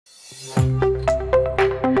In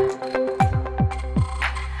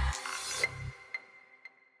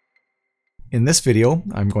this video,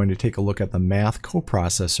 I'm going to take a look at the math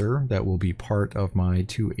coprocessor that will be part of my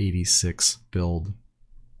 286 build.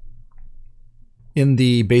 In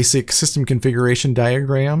the basic system configuration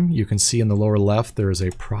diagram, you can see in the lower left there is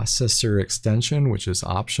a processor extension, which is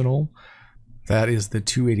optional. That is the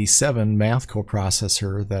 287 math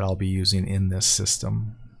coprocessor that I'll be using in this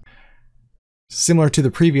system. Similar to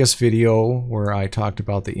the previous video where I talked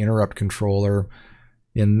about the interrupt controller,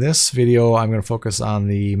 in this video I'm going to focus on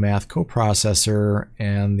the math coprocessor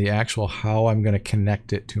and the actual how I'm going to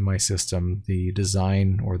connect it to my system, the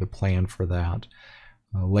design or the plan for that.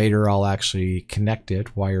 Later I'll actually connect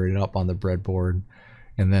it, wire it up on the breadboard,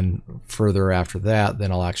 and then further after that,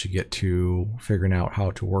 then I'll actually get to figuring out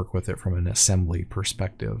how to work with it from an assembly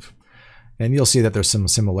perspective. And you'll see that there's some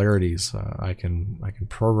similarities. I can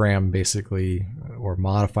program basically or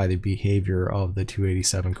modify the behavior of the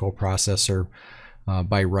 287 coprocessor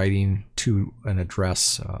by writing to an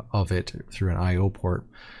address of it through an I/O port,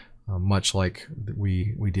 much like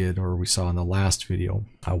we did or we saw in the last video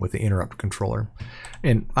with the interrupt controller.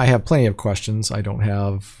 And I have plenty of questions. I don't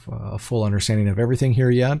have a full understanding of everything here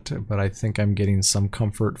yet, but I think I'm getting some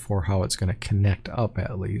comfort for how it's going to connect up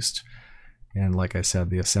at least. And like I said,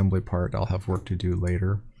 the assembly part I'll have work to do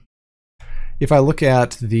later. If I look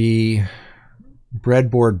at the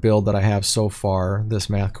breadboard build that I have so far, this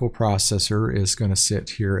math coprocessor is going to sit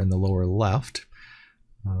here in the lower left.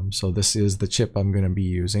 So this is the chip I'm going to be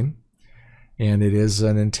using, and it is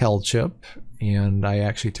an Intel chip, and I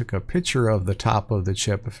actually took a picture of the top of the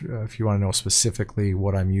chip if you want to know specifically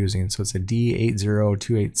what I'm using. So it's a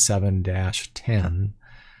D80287-10,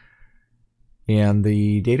 and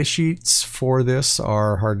the data sheets for this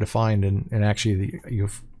are hard to find, and actually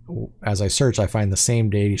as I search, I find the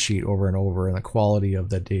same data sheet over and over, and the quality of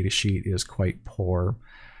the data sheet is quite poor.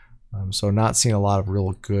 So not seeing a lot of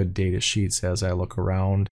real good data sheets as I look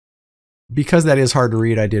around. Because that is hard to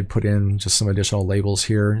read, I did put in just some additional labels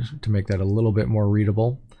here to make that a little bit more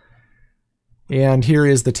readable. And here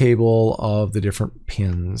is the table of the different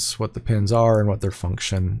pins, what the pins are and what their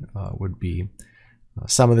function would be.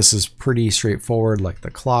 Some of this is pretty straightforward, like the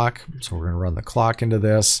clock. So we're going to run the clock into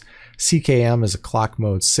this. CKM is a clock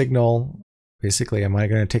mode signal. Basically, am I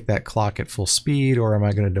going to take that clock at full speed, or am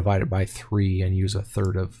I going to divide it by 3 and use a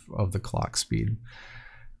third of the clock speed?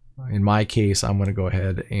 In my case, I'm going to go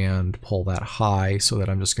ahead and pull that high so that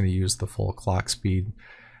I'm just going to use the full clock speed.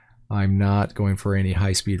 I'm not going for any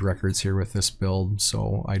high-speed records here with this build,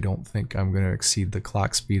 so I don't think I'm going to exceed the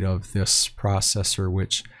clock speed of this processor,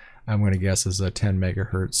 which I'm going to guess is a 10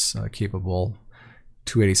 megahertz capable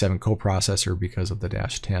 287 coprocessor because of the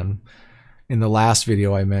 -10. In the last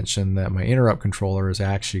video, I mentioned that my interrupt controller is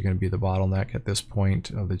actually going to be the bottleneck at this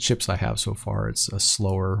point of the chips I have so far. It's a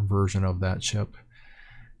slower version of that chip,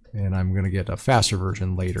 and I'm going to get a faster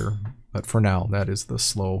version later. But for now, that is the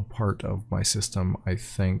slow part of my system, I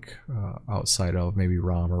think, outside of maybe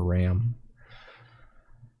ROM or RAM.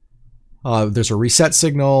 There's a reset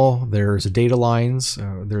signal, there's data lines,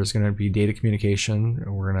 there's going to be data communication.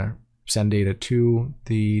 We're going to send data to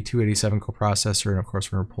the 287 coprocessor, and of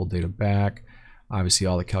course we're going to pull data back. Obviously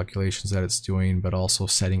all the calculations that it's doing, but also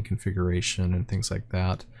setting configuration and things like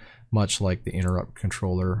that, much like the interrupt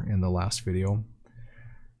controller in the last video.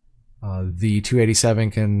 The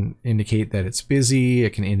 287 can indicate that it's busy,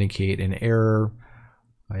 it can indicate an error,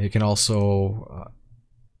 it can also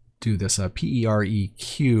do this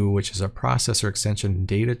PEREQ, which is a processor extension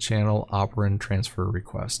data channel operand transfer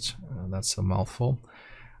request. That's a mouthful,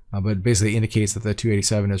 but basically indicates that the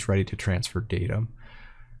 287 is ready to transfer data.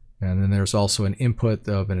 And then there's also an input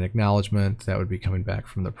of an acknowledgement that would be coming back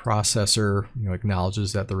from the processor,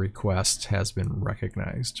 acknowledges that the request has been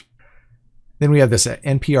recognized. Then we have this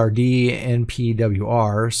NPRD,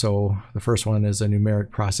 NPWR. So the first one is a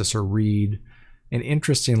numeric processor read. And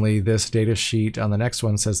interestingly, this data sheet on the next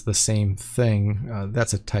one says the same thing.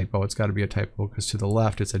 That's a typo. It's got to be a typo because to the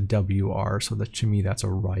left it's a WR. So to me, that's a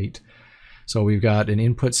write. So we've got an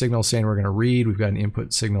input signal saying we're going to read. We've got an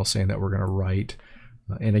input signal saying that we're going to write.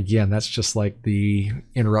 And again, that's just like the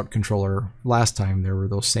interrupt controller last time. There were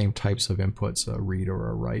those same types of inputs, a read or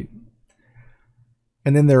a write.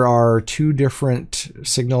 And then there are two different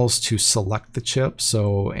signals to select the chip.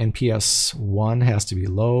 So NPS 1 has to be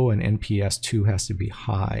low and NPS 2 has to be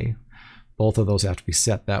high. Both of those have to be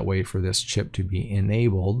set that way for this chip to be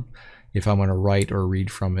enabled if I'm going to write or read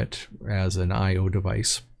from it as an I/O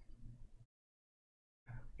device.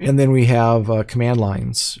 And then we have command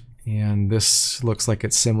lines. And this looks like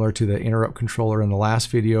it's similar to the interrupt controller in the last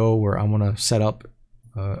video, where I'm going to set up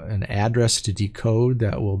an address to decode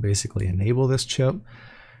that will basically enable this chip.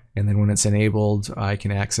 And then when it's enabled, I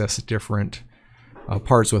can access different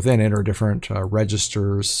parts within it, or different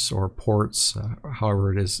registers or ports,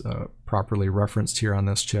 however it is properly referenced here on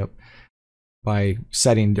this chip, by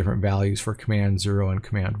setting different values for command 0 and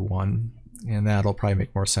command 1. And that'll probably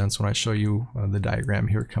make more sense when I show you the diagram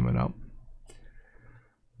here coming up.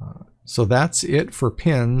 So that's it for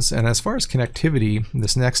pins. And as far as connectivity,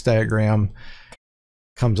 this next diagram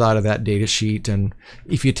comes out of that data sheet. And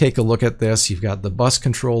if you take a look at this, you've got the bus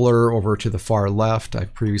controller over to the far left.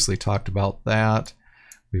 I've previously talked about that.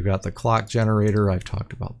 We've got the clock generator. I've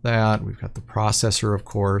talked about that. We've got the processor, of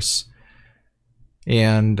course.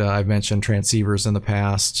 And I've mentioned transceivers in the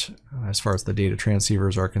past as far as the data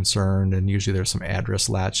transceivers are concerned. And usually there's some address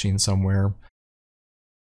latching somewhere.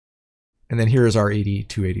 And then here's our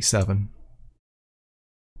 8287.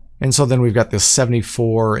 And so then we've got this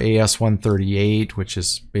 74 AS138, which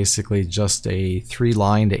is basically just a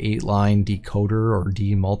 3-line to 8-line decoder or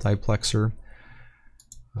demultiplexer.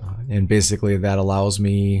 And basically that allows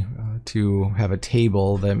me to have a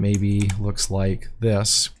table that maybe looks like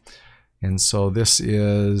this. And so this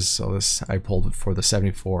is, I pulled it for the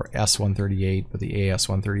 74 S138, but the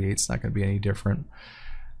AS138 is not going to be any different.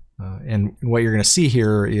 And what you're going to see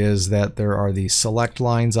here is that there are these select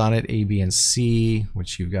lines on it, A, B, and C,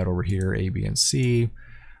 which you've got over here, A, B, and C.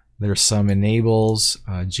 There's some enables,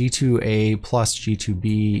 G2A plus G2B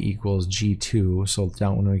equals G2. So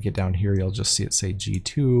down, when we get down here, you'll just see it say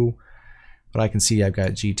G2. But I can see I've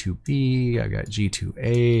got G2B, I've got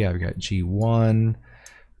G2A, I've got G1.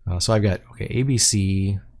 So I've got, okay,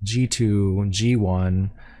 ABC, G2,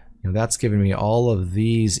 G1. That's giving me all of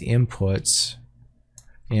these inputs.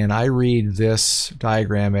 And I read this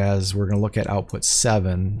diagram as we're going to look at output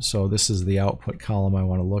 7. So this is the output column I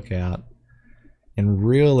want to look at. And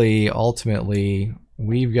really, ultimately,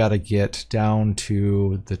 we've got to get down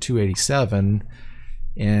to the 287.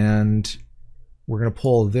 And we're going to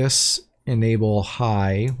pull this enable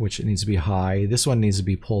high, which it needs to be high. This one needs to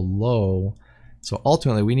be pulled low. So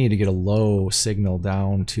ultimately, we need to get a low signal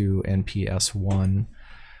down to NPS1.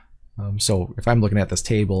 So if I'm looking at this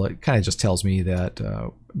table, it kind of just tells me that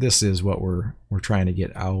this is what we're trying to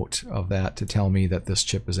get out of that, to tell me that this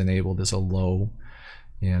chip is enabled as a low.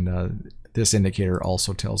 And this indicator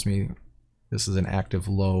also tells me this is an active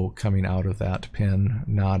low coming out of that pin,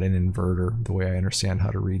 not an inverter, the way I understand how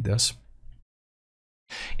to read this.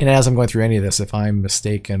 And as I'm going through any of this, if I'm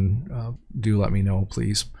mistaken, do let me know,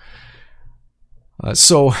 please.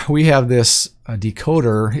 So we have this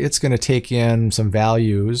decoder. It's going to take in some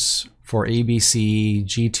values for ABC,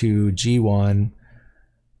 G2, G1,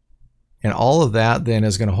 and all of that then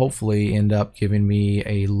is going to hopefully end up giving me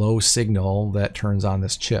a low signal that turns on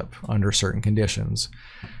this chip under certain conditions.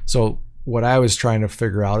 So what I was trying to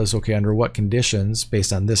figure out is, okay, under what conditions,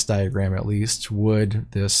 based on this diagram at least,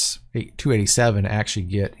 would this 287 actually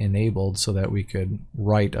get enabled so that we could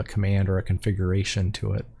write a command or a configuration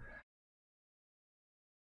to it.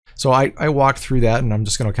 So I walked through that, and I'm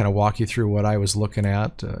just going to kind of walk you through what I was looking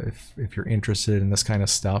at if you're interested in this kind of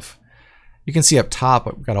stuff. You can see up top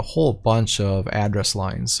I've got a whole bunch of address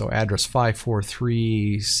lines. So address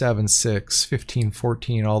 543, 76, 15,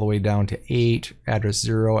 14, all the way down to 8, address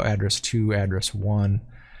 0, address 2, address 1.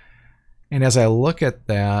 And as I look at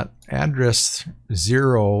that, address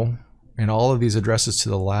 0 and all of these addresses to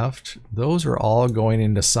the left, those are all going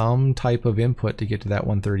into some type of input to get to that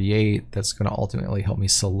 138 that's going to ultimately help me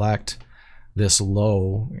select this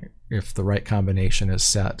low if the right combination is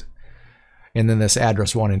set. And then this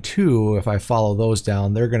address 1 and 2, if I follow those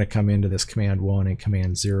down, they're going to come into this command 1 and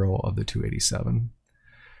command 0 of the 287.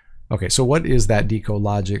 Okay, so what is that decode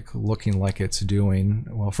logic looking like it's doing?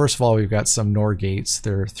 Well, first of all, we've got some NOR gates.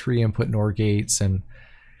 There are 3 input NOR gates, and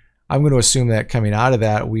I'm going to assume that coming out of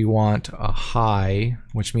that, we want a high,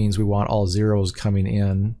 which means we want all zeros coming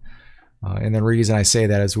in. And the reason I say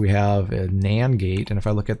that is we have a NAND gate, and if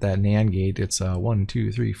I look at that NAND gate, it's a 1,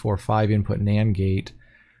 2, 3, 4, 5 input NAND gate.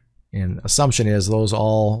 And assumption is those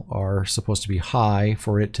all are supposed to be high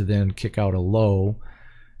for it to then kick out a low.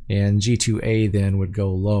 And G2A then would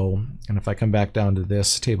go low. And if I come back down to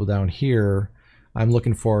this table down here, I'm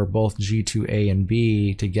looking for both G2A and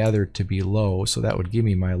B together to be low, so that would give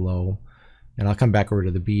me my low. And I'll come back over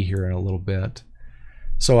to the B here in a little bit.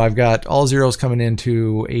 So I've got all zeros coming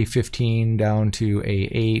into A15 down to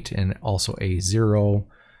A8 and also A0.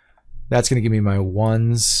 That's going to give me my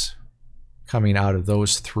ones coming out of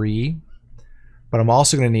those 3. But I'm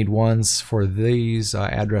also going to need ones for these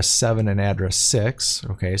address 7 and address 6.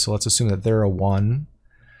 Okay, so let's assume that they're a 1.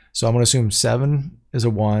 So I'm going to assume 7 is a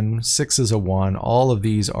 1, 6 is a 1. All of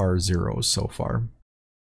these are zeros so far.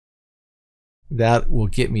 that will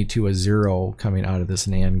get me to a 0 coming out of this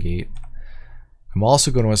NAND gate. I'm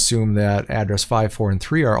also going to assume that address 5, 4, and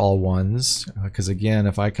 3 are all 1s, because again,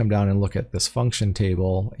 if I come down and look at this function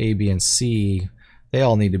table, A, B, and C, they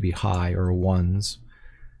all need to be high or 1s.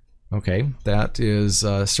 Okay, that is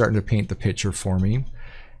starting to paint the picture for me.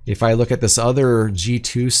 If I look at this other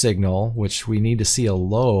G2 signal, which we need to see a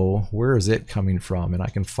low, where is it coming from? And I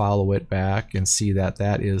can follow it back and see that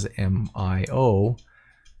that is MIO.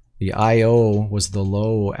 The IO was the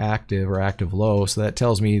low active or active low, so that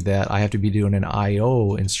tells me that I have to be doing an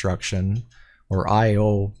IO instruction or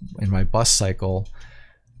IO in my bus cycle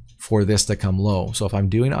for this to come low. So if I'm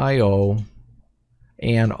doing IO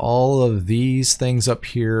and all of these things up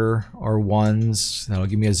here are 1s, that'll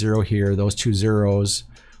give me a 0 here. Those two zeros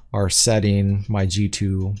are setting my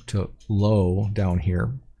G2 to low down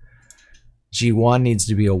here. G1 needs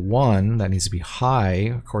to be a 1, that needs to be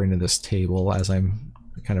high according to this table as I'm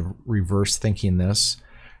kind of reverse thinking this.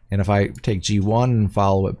 And if I take G1 and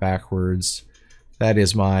follow it backwards, that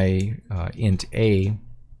is my int A.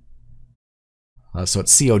 So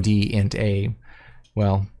it's COD int A.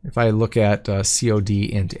 Well, if I look at COD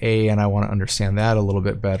int A and I want to understand that a little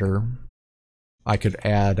bit better, I could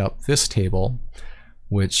add up this table,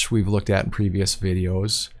 which we've looked at in previous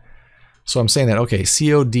videos. So I'm saying that, okay,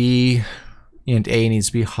 COD int A needs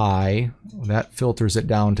to be high. That filters it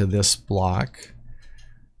down to this block.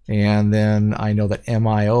 And then I know that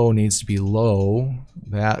MIO needs to be low.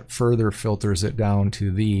 That further filters it down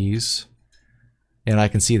to these. And I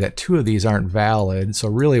can see that 2 of these aren't valid. So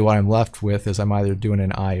really what I'm left with is I'm either doing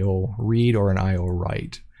an IO read or an IO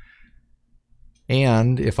write.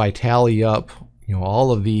 And if I tally up, you know,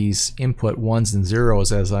 all of these input 1s and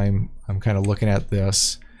 0s as I'm kind of looking at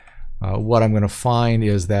this, what I'm going to find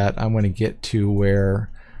is that I'm going to get to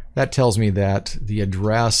where that tells me that the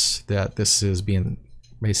address that this is being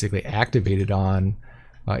basically activated on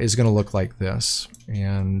is going to look like this.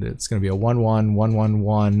 And it's going to be a 1, 1, 1, 1,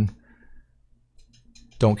 1.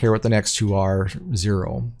 Don't care what the next two are,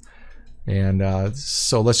 0. And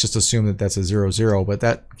so let's just assume that that's a 0, 0, but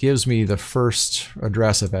that gives me the first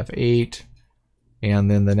address of F8,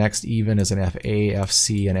 and then the next even is an FA,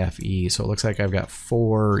 FC, and FE. So it looks like I've got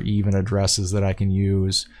 4 even addresses that I can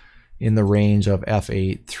use in the range of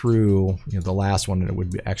F8 through, you know, the last one, and it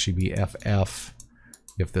would actually be FF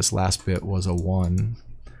if this last bit was a 1.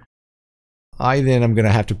 I then am going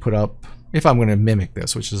to have to put up, if I'm going to mimic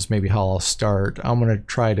this, which is maybe how I'll start, I'm going to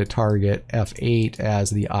try to target F8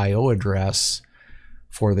 as the IO address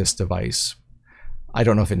for this device. I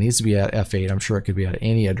don't know if it needs to be at F8. I'm sure it could be at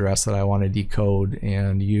any address that I want to decode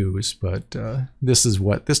and use, but this is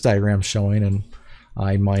what this diagram's showing, and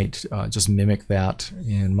I might just mimic that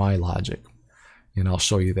in my logic. And I'll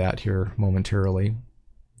show you that here momentarily.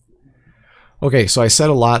 Okay, so I said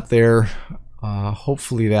a lot there.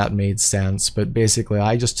 Hopefully that made sense, but basically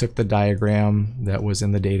I just took the diagram that was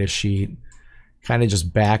in the data sheet, kind of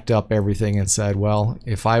just backed up everything and said, well,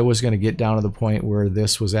 if I was going to get down to the point where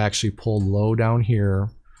this was actually pulled low down here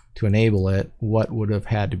to enable it, what would have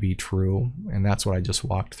had to be true? And that's what I just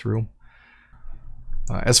walked through.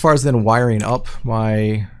 As far as then wiring up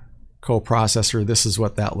my coprocessor, this is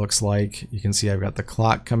what that looks like. You can see I've got the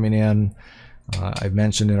clock coming in. I've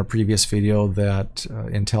mentioned in a previous video that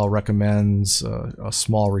Intel recommends a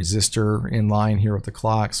small resistor in line here with the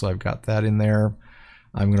clock, so I've got that in there.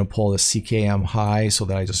 I'm going to pull the CKM high so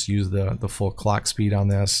that I just use the full clock speed on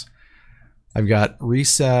this. I've got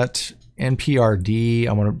reset, NPRD.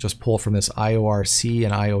 I'm going to just pull from this IORC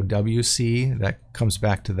and IOWC. That comes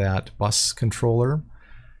back to that bus controller.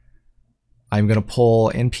 I'm going to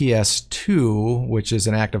pull NPS2, which is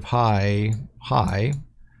an active high,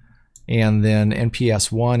 and then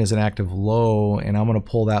NPS1 is an active low, and I'm going to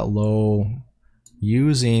pull that low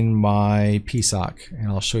using my PSOC, and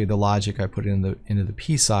I'll show you the logic I put into the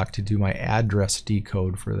PSOC to do my address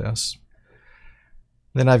decode for this.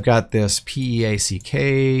 Then I've got this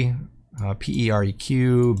PEACK,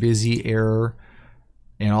 PEREQ, busy, error,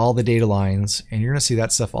 and all the data lines, and you're going to see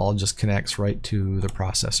that stuff all just connects right to the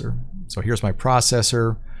processor. So here's my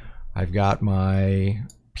processor. I've got my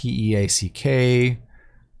PEACK.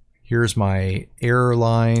 Here's my error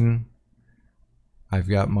line. I've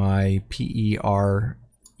got my PEREQ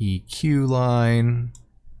line.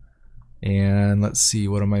 And let's see,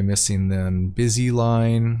 what am I missing then? Busy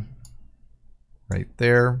line right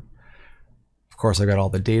there. Of course, I've got all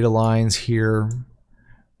the data lines here.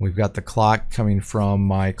 We've got the clock coming from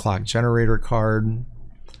my clock generator card.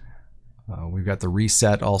 We've got the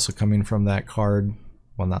reset also coming from that card.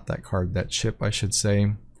 Well, not that card, that chip, I should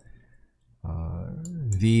say.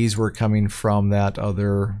 These were coming from that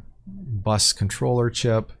other bus controller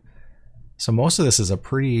chip. So most of this is a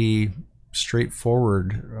pretty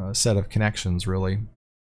straightforward set of connections, really.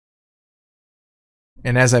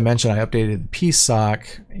 And as I mentioned, I updated the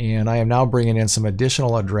PSOC, and I am now bringing in some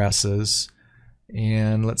additional addresses.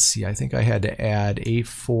 And let's see, I think I had to add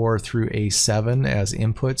A4 through A7 as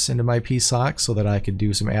inputs into my PSOC so that I could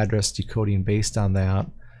do some address decoding based on that.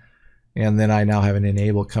 And then I now have an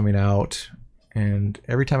enable coming out, and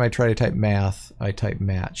every time I try to type math, I type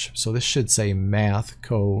match. So this should say math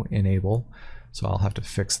co-enable, so I'll have to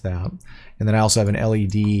fix that. And then I also have an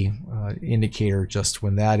LED indicator just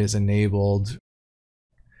when that is enabled,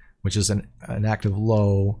 which is an active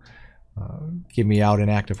low. Give me out an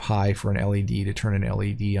active high for an LED to turn an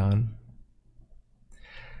LED on.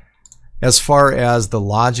 As far as the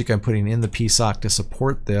logic I'm putting in the PSOC to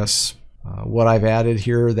support this, what I've added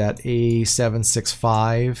here, that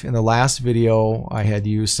A765, in the last video I had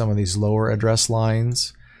used some of these lower address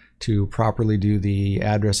lines to properly do the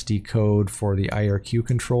address decode for the IRQ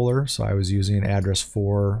controller. So I was using address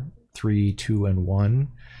 4, 3, 2, and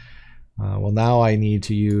 1. Well, now I need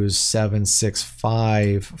to use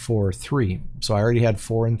 765, 4, 3. So I already had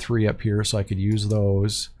 4 and 3 up here, so I could use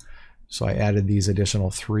those. So I added these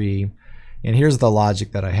additional 3. And here's the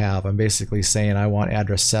logic that I have. I'm basically saying I want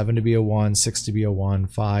address 7 to be a 1, 6 to be a 1,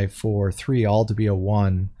 5, 4, 3, all to be a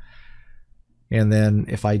 1. And then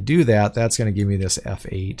if I do that, that's going to give me this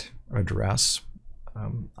F8 address.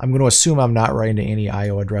 I'm going to assume I'm not writing to any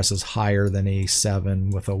IO addresses higher than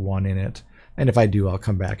A7 with a 1 in it. And if I do, I'll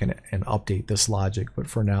come back and update this logic. But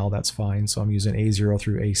for now, that's fine. So I'm using A0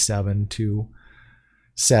 through A7 to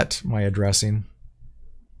set my addressing.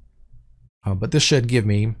 But this should give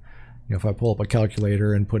me, if I pull up a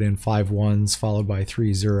calculator and put in 5 ones followed by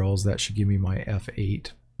 3 zeros, that should give me my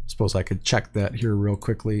F8. Suppose I could check that here real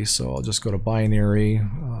quickly. So I'll just go to binary,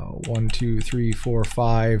 1, 2, 3, 4,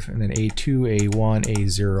 5, and then A2, A1,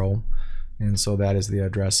 A0. And so that is the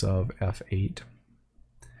address of F8.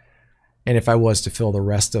 And if I was to fill the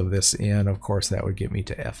rest of this in, of course, that would get me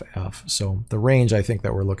to FF. So the range I think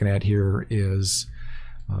that we're looking at here is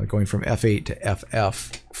going from F8 to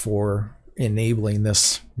FF for enabling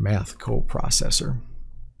this math coprocessor.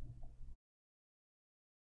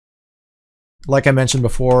 Like I mentioned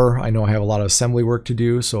before, I know I have a lot of assembly work to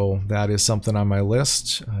do, so that is something on my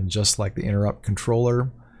list, just like the interrupt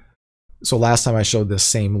controller. So last time I showed this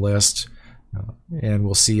same list, and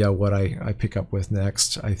we'll see what I pick up with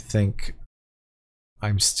next. I think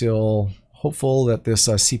I'm still hopeful that this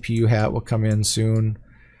CPU hat will come in soon,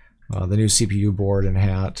 the new CPU board and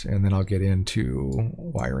hat, and then I'll get into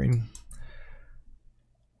wiring.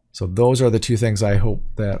 So those are the two things I hope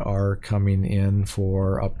that are coming in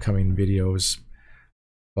for upcoming videos,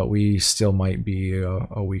 but we still might be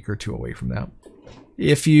a week or two away from that.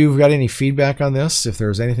 If you've got any feedback on this, if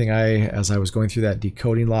there's anything as I was going through that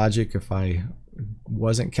decoding logic, if I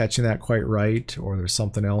wasn't catching that quite right, or there's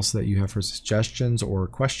something else that you have for suggestions or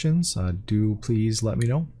questions, do please let me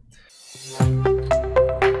know.